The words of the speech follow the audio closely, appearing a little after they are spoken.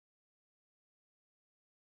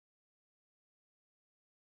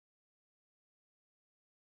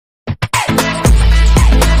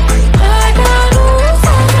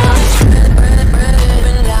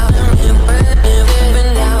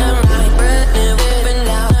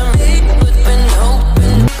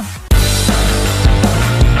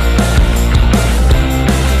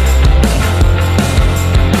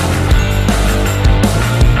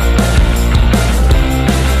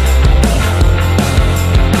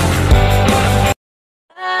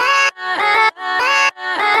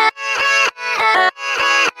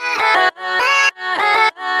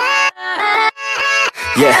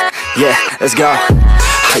Yeah, let's go.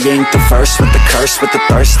 I ain't the first with the curse, with the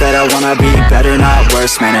thirst that I wanna be better, not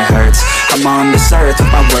worse, man it hurts. I'm on this earth with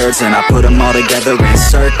my words and I put them all together,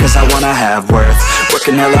 insert, cause I wanna have worth.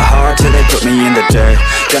 Working hella hard till they put me in the dirt.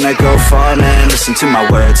 Gonna go far, man, listen to my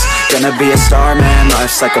words. Gonna be a star, man,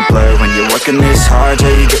 life's like a blur. When you're working this hard,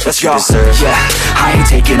 yeah, you get what you deserve. Yeah, I ain't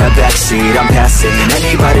taking a backseat, I'm passing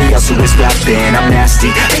anybody else who is rapping. I'm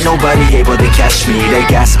nasty, ain't nobody able to catch me. They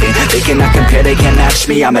gasping, they cannot compare, they can't match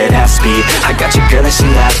me. I'm at half speed, I got your girl and she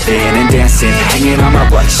laughing and dancing, hanging on my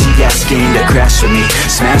butt, she asking to crash with me,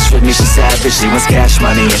 smash with me, she savage, she wants cash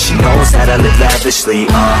money, and she knows that I live lavishly.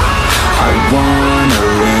 I wanna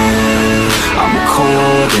live, I'm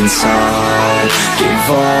cold inside,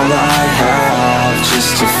 give all I have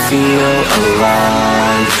just to feel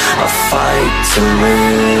alive. I fight to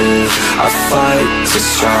live, I fight to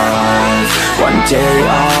strive, one day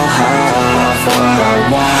I'll have what I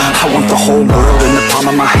want. I want the whole world in the palm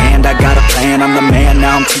of my hand, I got a plan, I'm the man,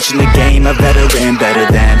 now I'm teaching the game, a veteran, better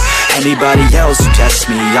than anybody else who tests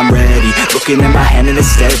me. I'm ready, looking at my hand and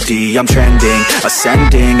it's steady. I'm trending,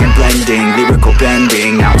 ascending and blending, lyrical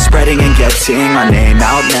bending. Now I'm spreading and getting my name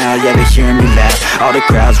out now. Yeah, they hear me laugh, all the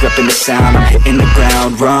crowds repping the sound. I'm hitting the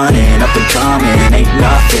ground, running, up and coming, ain't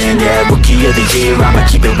nothing. Yeah, rookie of the year, I'ma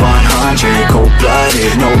keep it 100.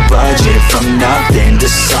 Cold-blooded, no budget, from nothing to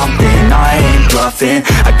something. I ain't bluffing,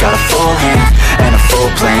 I got a full hand and a full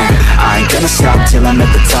plan. I ain't gonna stop till I'm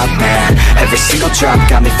at the top, man. Every single drop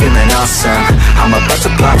got me feeling awesome. I'm about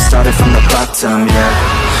to pop, started from the bottom, yeah.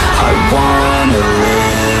 I wanna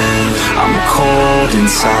live, I'm cold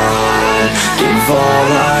inside, give all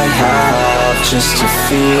I have just to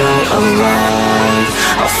feel alive.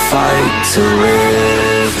 I fight to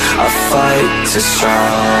live, I fight to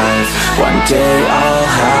strive, one day I'll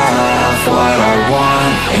have what I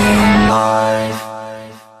want in life.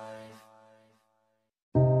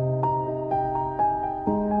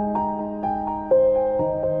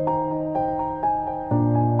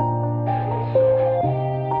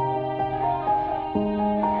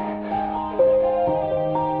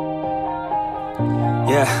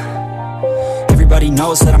 Yeah, everybody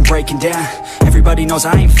knows that I'm breaking down. Everybody knows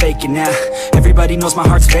I ain't faking now. Everybody knows my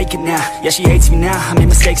heart's vacant now. Yeah, she hates me now, I made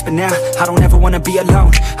mistakes but now I don't ever wanna be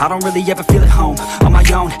alone. I don't really ever feel at home, on my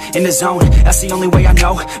own, in the zone. That's the only way I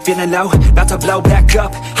know, feeling low, about to blow back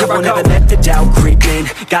up. I won't ever let the doubt creep in.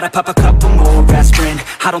 Gotta pop a couple more aspirin.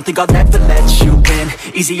 I don't think I'll ever let you in.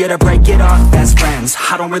 Easier to break it off best friends.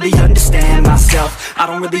 I don't really understand myself, I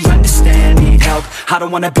don't really understand, need help. I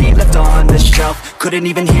don't wanna be left on the shelf. Couldn't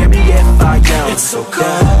even hear me if I yelled. It's so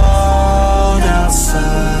cold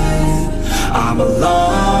outside, I'm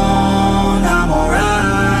alone, I'm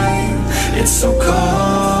alright. It's so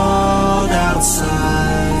cold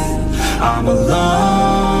outside, I'm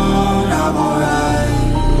alone, I'm alright.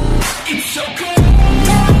 It's so cold.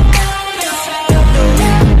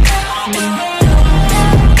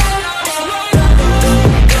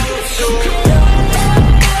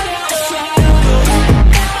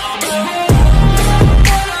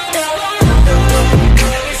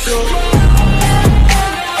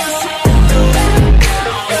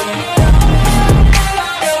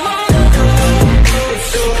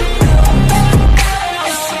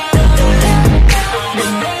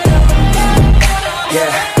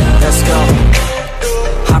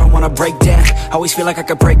 Break down, always feel like I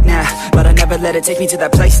could break now, but I never let it take me to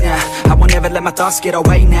that place now. I won't ever let my thoughts get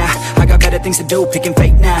away now. I got better things to do, picking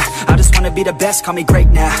fate now. I just wanna be the best, call me great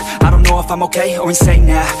now. I don't know if I'm okay or insane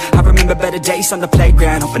now. I remember better days on the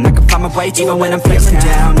playground, hoping I can find my way even when I'm feeling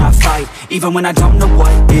down. I fight, even when I don't know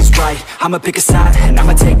what is right. I'ma pick a side and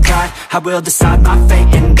I'ma take pride. I will decide my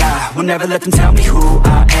fate and I will never let them tell me who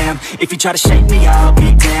I am. If you try to shake me, I'll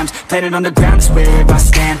be damned. Planet on the ground is where I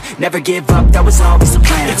stand. Never give up, that was always the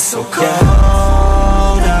plan. It's so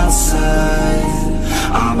cold outside,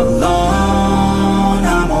 I'm alone,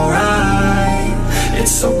 I'm alright.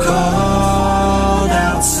 It's so cold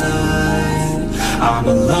outside, I'm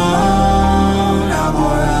alone, I'm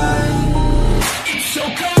alright. It's so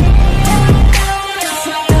cold.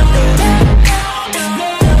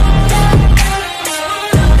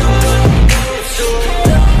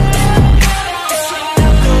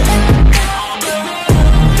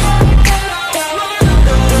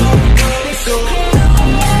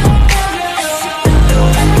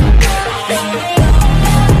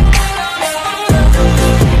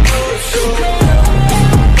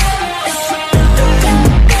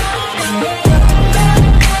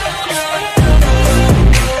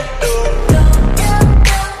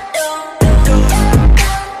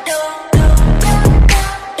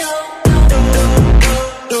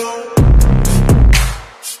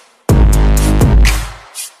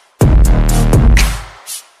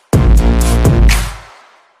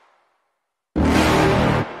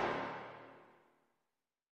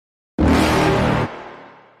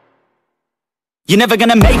 You're never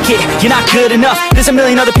gonna make it, you're not good enough. There's a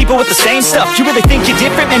million other people with the same stuff. You really think you're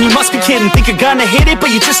different? Man, you must be kidding. Think you're gonna hit it,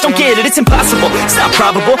 but you just don't get it. It's impossible, it's not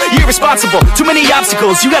probable, you're irresponsible. Too many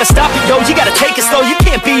obstacles, you gotta stop it, yo. You gotta take it slow, you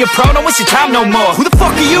can't be a pro. Don't waste your time no more. Who the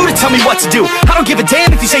fuck are you to tell me what to do? I don't give a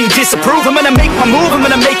damn if you say you disapprove. I'm gonna make my move, I'm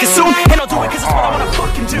gonna make it soon. And I'll do it cause it's what I wanna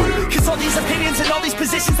fucking do. Cause all these opinions and all these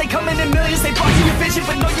positions, they come in millions. They block your vision,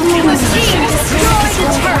 but no, you can't listen. Destroy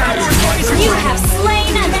the turret. You have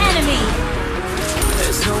slain an enemy.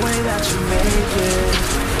 There's no way that you make it.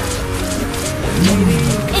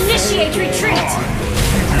 Initiate retreat.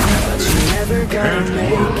 But you're never gonna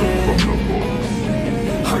make it.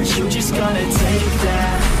 Aren't you just gonna take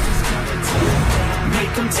that?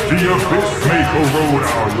 Make them take The abyss may corrode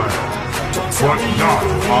our land, but not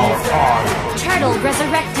our isle. Turtle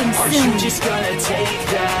resurrecting Aren't soon. you just gonna take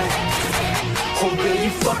that? Or will you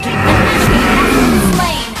fucking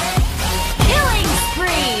Slain. Killing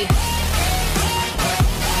spree.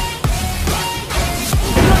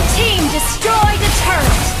 Your team destroyed a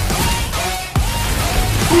turret.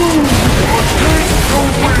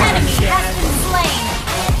 An enemy has been slain.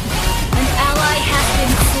 An ally has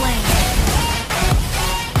been slain.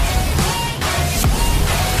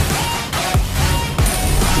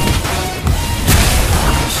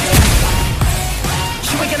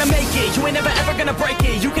 You ain't gonna make it, you ain't never ever gonna break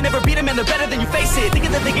it. You can never beat them and they're better than you face it.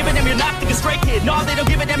 Thinking that they give a damn, you're not thinking straight, kid. No, they don't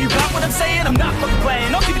give a damn, you got what I'm saying? I'm not fucking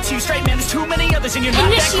playing, I'll give it to you straight, man. There's too many others and you're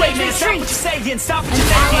not that great, man. Stop what you're saying, stop what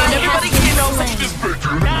you're thinking. Everybody here knows that you just bitch.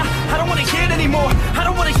 Nah, I don't wanna hear it anymore, I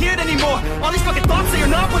don't wanna hear it anymore. All these fucking thoughts, they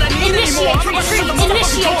are not what I need anymore. I'm about to shut the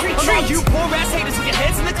motherfucking door around you poor ass haters with your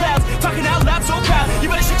heads in the clouds, talking out loud so proud.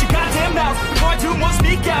 You better shut your goddamn mouth before I do more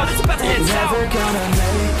speak out. It's about to head south. never gonna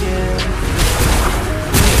make it.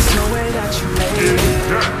 There's no way that you make In it.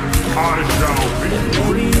 death, I shall be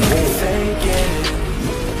Maybe you can fake it,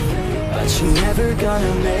 but you're never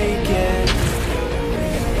gonna make it.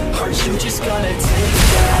 Aren't you just gonna take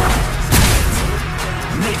that?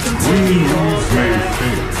 Make them take it all Dreams may back.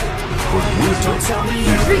 fade, but wisdom Don't tell me is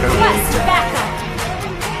you're Request backup.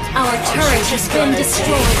 Our turret has been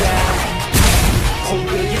destroyed. Or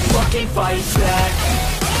will you fucking fight back?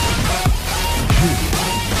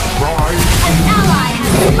 pride. An ally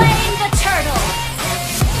has slain the turtle.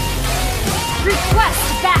 Request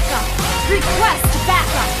backup. Request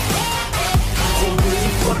backup. Or will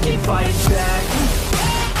you fucking fight back?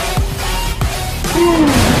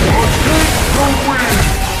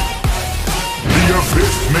 The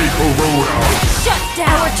abyss may corrode our Shut down.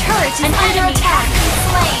 Our turret is under attack.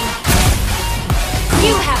 Slain.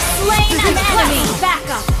 You have slain an enemy.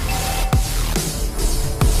 Backup.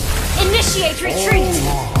 Initiate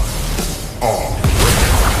retreat.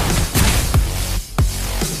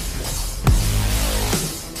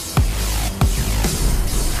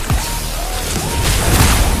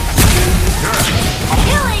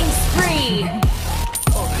 Killing spree.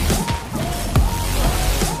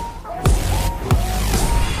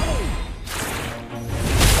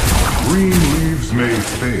 green leaves may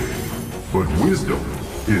fade, but wisdom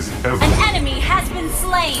is ever. An enemy has been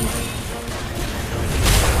slain.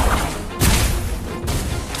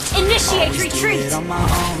 Initiate retreat. On my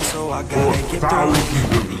own, so I For gotta get through thousands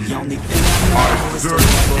of it. The years, only thing I know I is to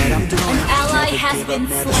searched love what I'm in doing. An ally has been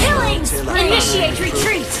slain. Killing spree. Initiate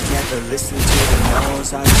retreat. Never listen to the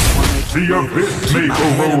no's, I just wanna keep The moving. abyss may Keep my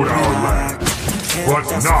head corrode up our when I land, act. but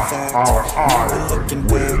That's a not fact. our Never iron looking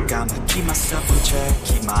will. back, I'ma keep myself in check.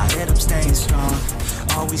 Keep my head up, staying strong.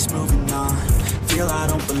 Always moving on. Feel I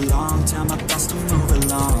don't belong. Tell my thoughts to move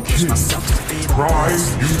along. Push myself to be the Pride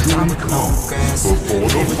best. usually Time comes alone, grass. before the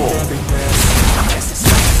Live with fall. every breath. Guess it's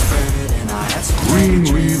not the spirit, and I had some Green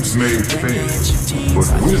dreams. leaves may Let me fade, hit your jeans. but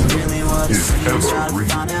I ain't wisdom really what it is seems. Try to evergreen.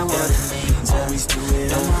 find out what it means. Always do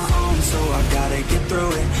it on my own, so I gotta get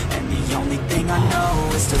through it. And the only thing I know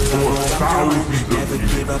is to love what I'm thousands doing. of Never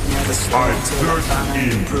years, give up, never slow I till I searched finally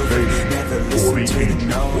in improve it. vain Never for listen the to the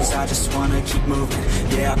ancient no's. one. I just wanna keep moving.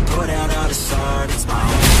 Yeah, I put out all this art. It's my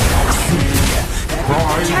own medicine. Yeah,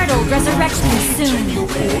 Pride Turtle resurrecting soon.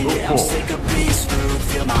 yeah, I'm sick of being screwed.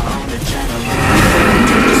 Feel my own adrenaline.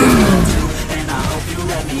 And I hope you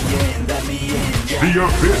let me in, let me in. Yeah. The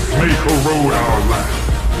abyss may corrode our land,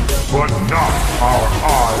 but not our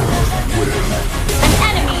iron will. An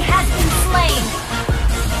enemy has been slain.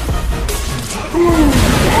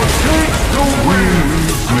 Green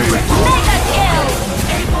leaves may fade, Mega kill.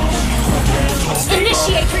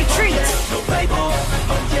 Initiate retreat.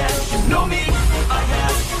 You know me, I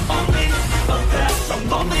have only a path. I'm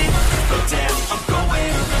lonely, but damn, I'm going to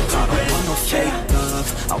win. I want no fake love,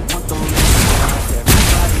 I want the real stuff.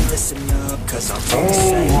 Everybody listen up, cause I'll only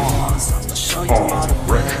say it once. I'ma show you all the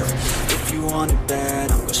breath. If you want want it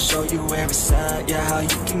bad, I'm gonna show you where it's at, yeah, how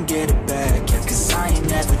you can get it back, yeah, cause I ain't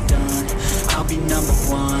never done, I'll be number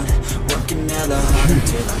one, working hella hard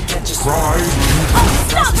until I get just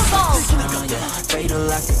Unstoppable! yeah, fatal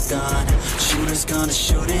like a gun, shooters gonna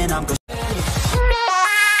shoot and I'm gonna